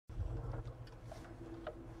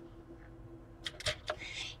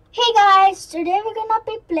Hey guys, today we're gonna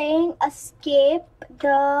be playing Escape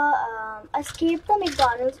the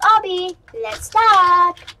McDonald's obby. Let's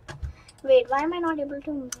start. Wait, why am I not able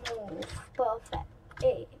to move? Perfect.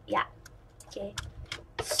 Hey, yeah. Okay.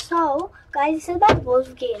 So, guys, this is my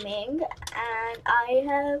Wolf Gaming, and I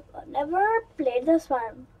have never played this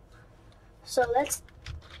one. So let's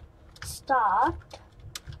start.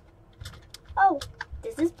 Oh,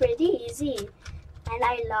 this is pretty easy, and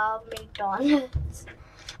I love McDonald's.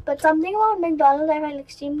 But something about McDonald's I find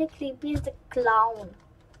extremely creepy is the clown.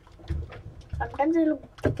 Sometimes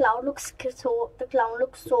the clown looks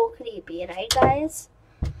so creepy, right, guys?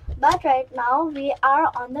 But right now we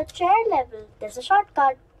are on the chair level. There's a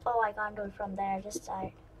shortcut. Oh, I can't do it from there. I just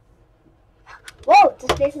died. Whoa,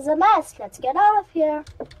 this place is a mess. Let's get out of here.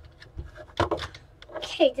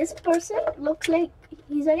 Okay, this person looks like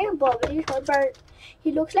he's wearing a Burberry shirt, but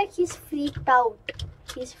he looks like he's freaked out.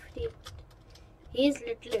 He's freaked. He's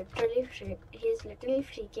literally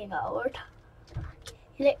freaking out.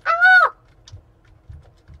 He's like, ah!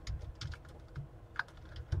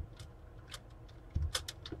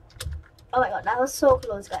 Oh my god, that was so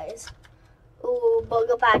close, guys. Ooh,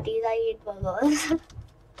 burger patties. I eat burgers.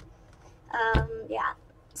 Yeah.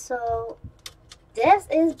 So this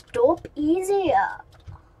is dope easy.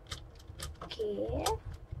 Okay.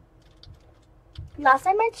 Last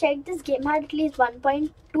time I checked, this game had at least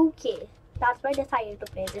 1.2k. That's why I decided to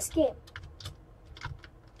play this game.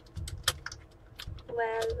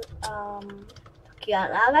 Well, okay,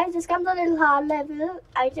 now guys, this comes a little hard level.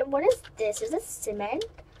 What is this? Is this cement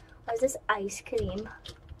or is this ice cream?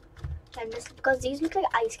 And this, because these look like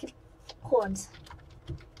ice cream cones,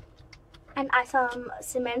 and some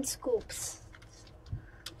cement scoops.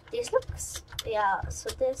 These looks, yeah. So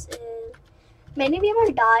this is. Many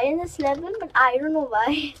people die in this level, but I don't know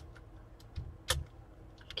why.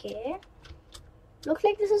 Okay. Looks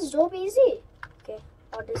like this is dope easy. Okay,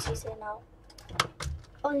 what does he say now?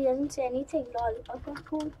 Oh, he doesn't say anything. Lol. Okay,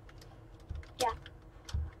 cool. Yeah.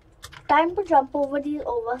 Time to jump over these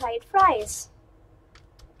oversized fries.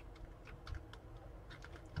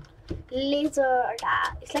 Laser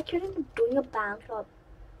attack. It's like you're doing a bank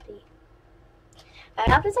robbery. Right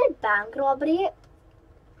after that bank robbery,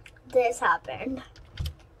 this happened.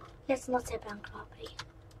 Let's not say bank robbery.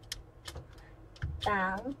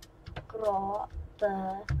 Bank robbery.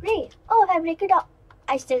 Oh, if I break it up,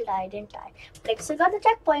 I still die, didn't I? But I still got the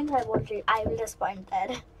checkpoint. I will just point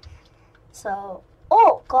there. So,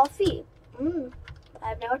 oh, coffee.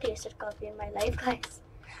 I've never tasted coffee in my life, guys.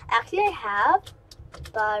 Actually, I have,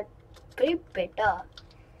 but pretty bitter.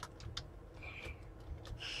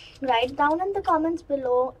 Write down in the comments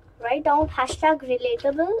below. Write down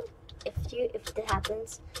 #relatable if this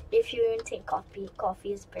happens. If you even think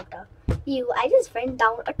coffee is bitter. I just went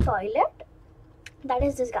down a toilet. That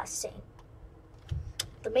is disgusting.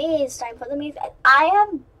 The maze. Time for the maze. I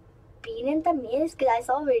have been in the maze because I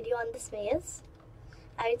saw a video on this maze.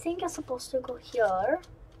 I think you're supposed to go here,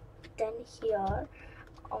 then here.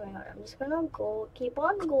 Oh my god, I'm just gonna keep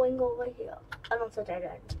on going over here. And also dead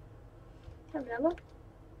end. I've never.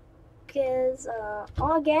 Because,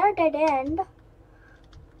 oh, again a dead end.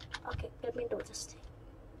 Okay, let me do this thing.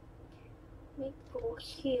 Let me go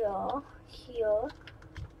here,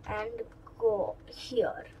 and go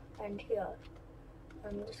here, and here.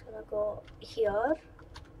 I'm just gonna go here.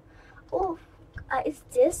 Oh,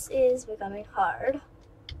 this is becoming hard.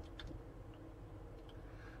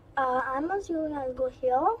 I'm assuming I'll go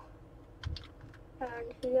here,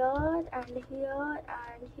 and here, and here,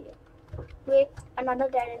 and here. Wait, another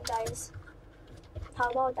dead end, guys. How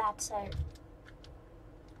about that side?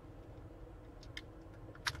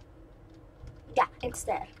 Yeah, it's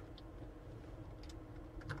there.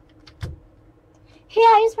 Hey,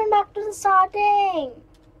 I just went back to the starting.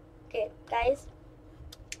 Okay, guys,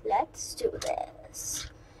 let's do this.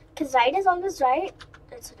 Because right is always right.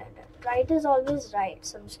 It's right. Right is always right.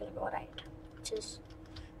 So I'm just gonna go right. Just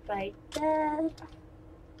right there.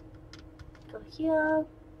 Go here.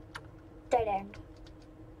 Dead end.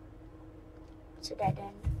 It's a dead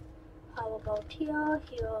end. How about here,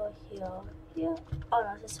 here, here, here? Oh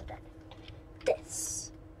no, this is a dead end.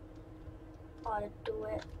 This. Or do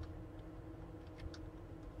it.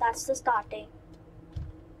 That's the starting.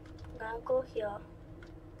 I'm gonna go here,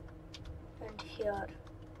 and here,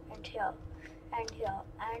 and here, and here,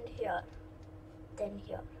 and here, then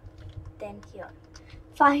here, then here.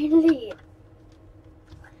 Finally!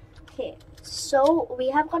 Okay, so we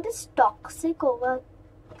have got this toxic over.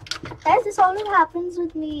 Guys, this always happens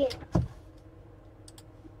with me.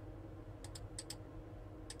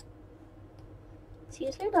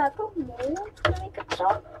 Seriously, do I have to move to make it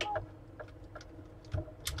stop?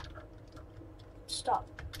 stop.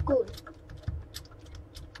 Cool.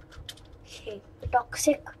 Okay, the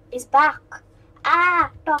toxic is back.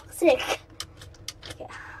 Ah, toxic. Okay.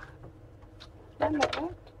 1 minute.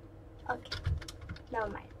 Okay. Never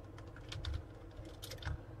mind.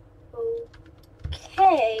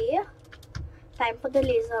 Okay. Time for the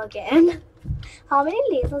laser again. How many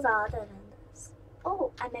lasers are there in this?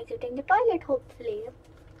 Oh, I'm exiting the toilet, hopefully.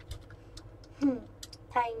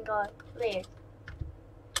 Thank God. Wait.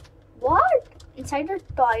 What? Inside the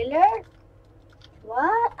toilet?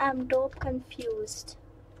 What? I'm dope confused.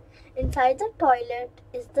 Inside the toilet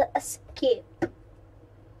is the escape.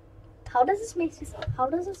 How does this make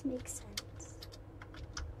sense?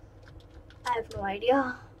 I have no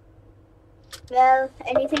idea. Well,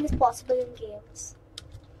 anything is possible in games.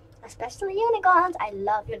 Especially unicorns. I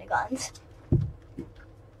love unicorns.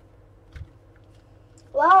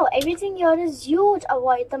 Wow, everything here is huge.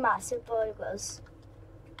 Avoid the massive burgers.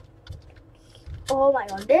 Oh my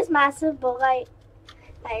god, this massive burger.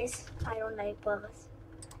 Guys, I don't like burgers.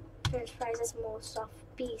 French fries is most of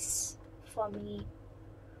piece for me.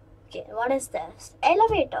 Okay, what is this?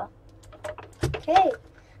 Elevator. Okay.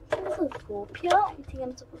 There's a rope here. I think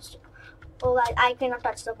I'm supposed to. Oh, I cannot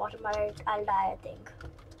touch the bottom, but I'll die, I think.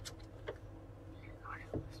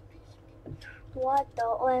 What the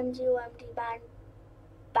OMG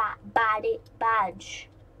badge?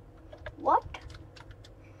 What?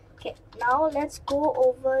 Okay, now let's go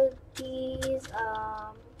over these.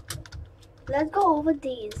 Let's go over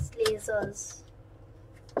these lasers.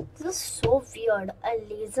 This is so weird. A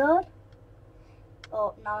laser.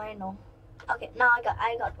 Oh, now I know. Okay, now I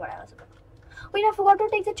got what I was about. Wait, I forgot to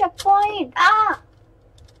take the checkpoint. Ah!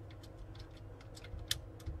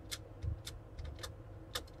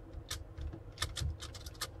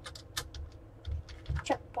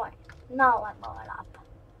 Checkpoint. Now I'm all up.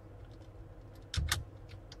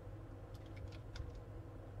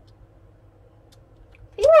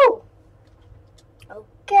 Phew!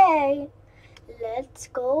 Okay, let's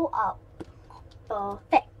go up.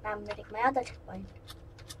 Perfect. Now I'm gonna take my other checkpoint.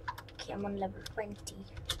 Okay, I'm on level 20.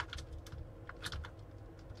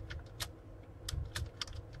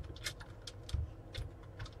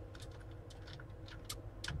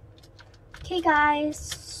 Okay guys,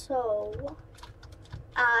 so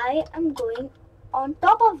I am going on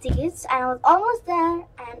top of these and I was almost there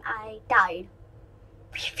and I died.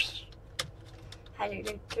 I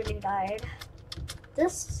literally died.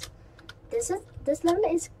 This level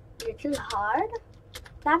is little hard.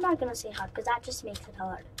 I'm not gonna say hard because that just makes it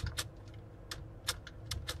hard.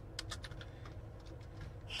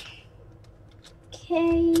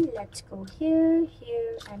 Okay, let's go here,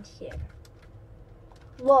 here, and here.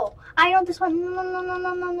 Whoa, I know this one. No.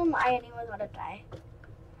 I didn't even want to try.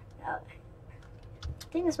 Okay.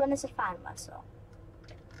 I think this one is a fan one, so.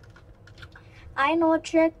 I know a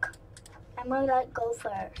trick. I'm gonna go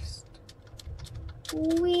first.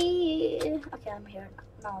 Wee. Okay, I'm here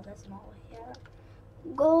now. No, there's no way here.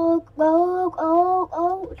 Go.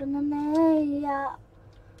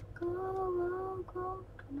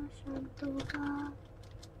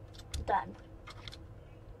 Done.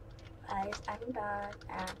 Guys, I'm done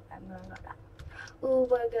and I'm gonna go down. Ooh,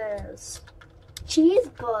 burgers.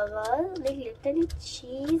 Cheeseburger, like literally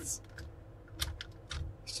cheese.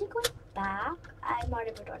 Is she going back? I'm not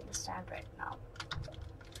able to understand right now.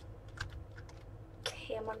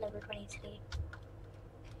 Okay, I'm on level 23.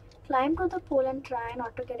 Climb to the pole and try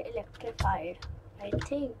not to get electrified. I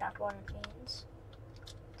think that's what it means.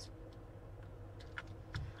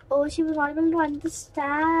 Oh, she was not able to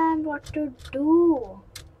understand what to do.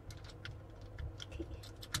 Okay.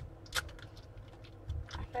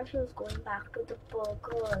 I thought she was going back to the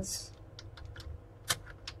burgers.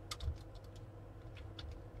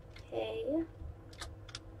 Okay.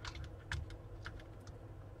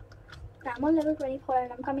 I'm on level 24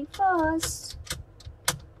 and I'm coming first.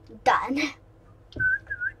 Done.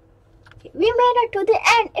 Okay, we made it to the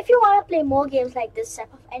end. If you want to play more games like this,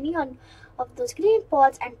 step off any one of those green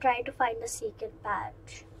pots and try to find the secret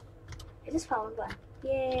badge. I just found one.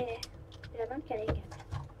 Yay. You're not getting it.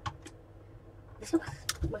 This looks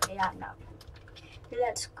okay, yeah, now.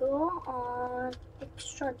 Let's go on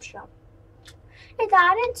extra jump. It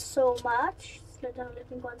added so much. Let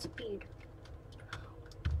me go on speed.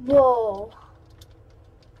 Whoa.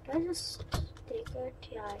 Did I just take it?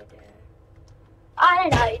 Yeah, I did. I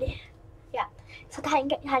died. Yeah. So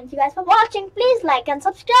thank you guys for watching. Please like and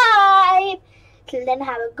subscribe. Till then,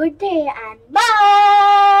 have a good day and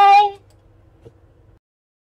bye.